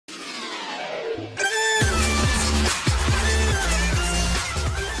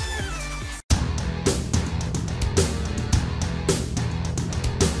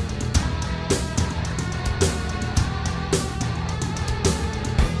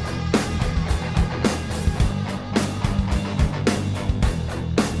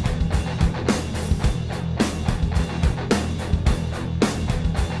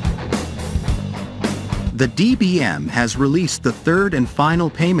The DBM has released the third and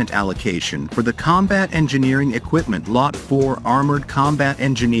final payment allocation for the Combat Engineering Equipment Lot 4 Armored Combat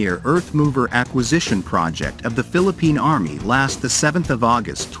Engineer Earthmover Acquisition Project of the Philippine Army last the 7th of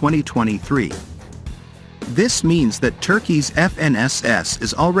August 2023. This means that Turkey's FNSS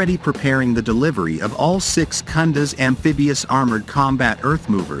is already preparing the delivery of all 6 Kunduz Amphibious Armored Combat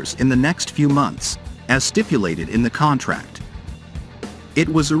Earthmovers in the next few months, as stipulated in the contract. It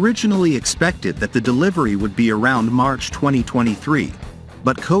was originally expected that the delivery would be around March 2023,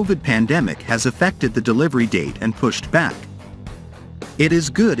 but COVID pandemic has affected the delivery date and pushed back. It is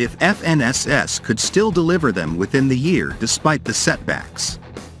good if FNSS could still deliver them within the year despite the setbacks.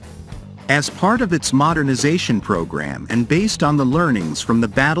 As part of its modernization program and based on the learnings from the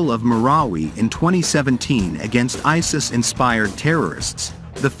Battle of Marawi in 2017 against ISIS-inspired terrorists,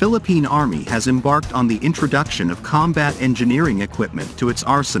 the Philippine Army has embarked on the introduction of combat engineering equipment to its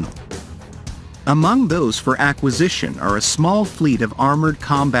arsenal. Among those for acquisition are a small fleet of Armored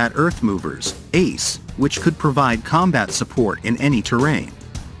Combat Earthmovers, ACE, which could provide combat support in any terrain.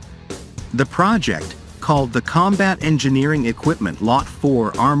 The project, called the Combat Engineering Equipment Lot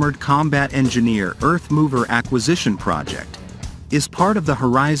 4 Armored Combat Engineer Earthmover Acquisition Project, is part of the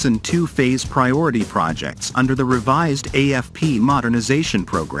Horizon 2 phase priority projects under the revised AFP modernization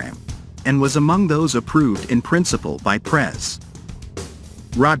program, and was among those approved in principle by Pres.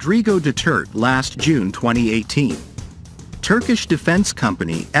 Rodrigo Duterte last June 2018. Turkish defense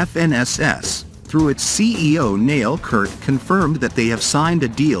company FNSS, through its CEO Nail Kurt, confirmed that they have signed a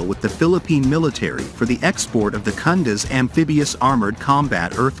deal with the Philippine military for the export of the Kunduz Amphibious Armored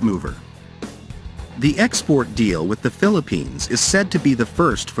Combat Earthmover. The export deal with the Philippines is said to be the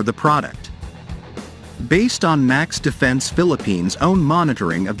first for the product. Based on Max Defense Philippines' own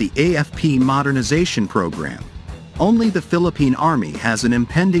monitoring of the AFP modernization program, only the Philippine Army has an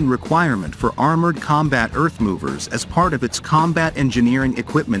impending requirement for armored combat earthmovers as part of its Combat Engineering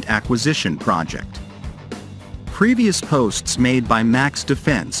Equipment Acquisition Project. Previous posts made by Max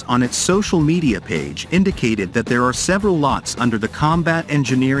Defense on its social media page indicated that there are several lots under the Combat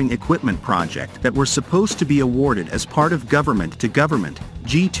Engineering Equipment Project that were supposed to be awarded as part of government-to-government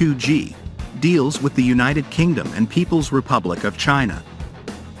 (G2G) deals with the United Kingdom and People's Republic of China.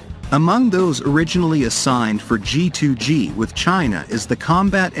 Among those originally assigned for G2G with China is the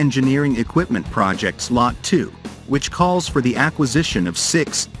Combat Engineering Equipment Project's Lot 2, which calls for the acquisition of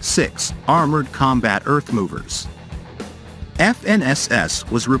 6 armored combat earthmovers. FNSS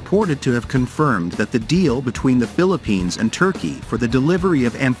was reported to have confirmed that the deal between the Philippines and Turkey for the delivery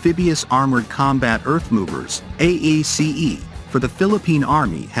of Amphibious Armored Combat Earthmovers, AACE, for the Philippine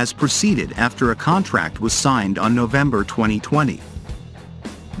Army has proceeded after a contract was signed on November 2020.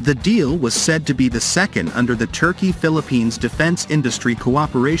 The deal was said to be the second under the Turkey-Philippines Defense Industry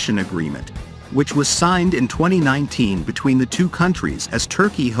Cooperation Agreement, which was signed in 2019 between the two countries as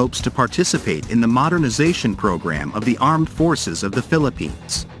Turkey hopes to participate in the modernization program of the armed forces of the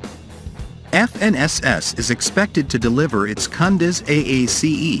Philippines. FNSS is expected to deliver its Kunduz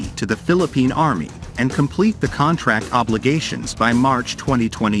AACE to the Philippine Army and complete the contract obligations by March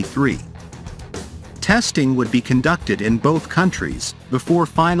 2023. Testing would be conducted in both countries before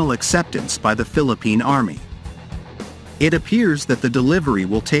final acceptance by the Philippine Army. It appears that the delivery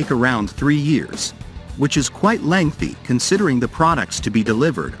will take around 3 years, which is quite lengthy considering the products to be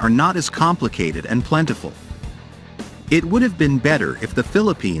delivered are not as complicated and plentiful. It would have been better if the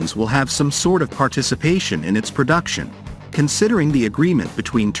Philippines will have some sort of participation in its production, considering the agreement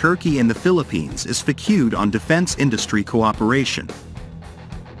between Turkey and the Philippines is focused on defense industry cooperation.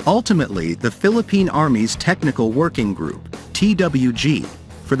 Ultimately, the Philippine Army's Technical Working Group, TWG,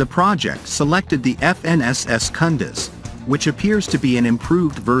 for the project selected the FNSS Kunduz, which appears to be an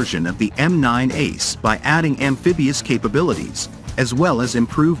improved version of the M9 ACE by adding amphibious capabilities, as well as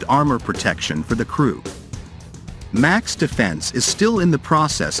improved armor protection for the crew. Max Defense is still in the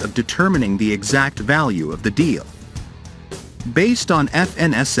process of determining the exact value of the deal. Based on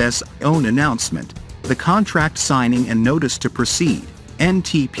FNSS' own announcement, the contract signing and notice to proceed,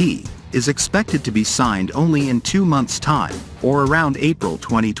 NTP, is expected to be signed only in 2 months' time, or around April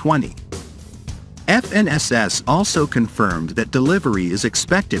 2020. FNSS also confirmed that delivery is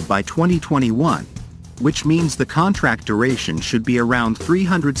expected by 2021, which means the contract duration should be around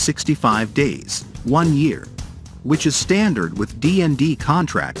 365 days, 1 year, which is standard with D&D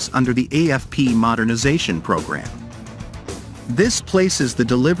contracts under the AFP modernization program. This places the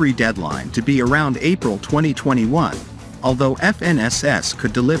delivery deadline to be around April 2021, although FNSS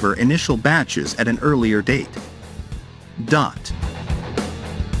could deliver initial batches at an earlier date.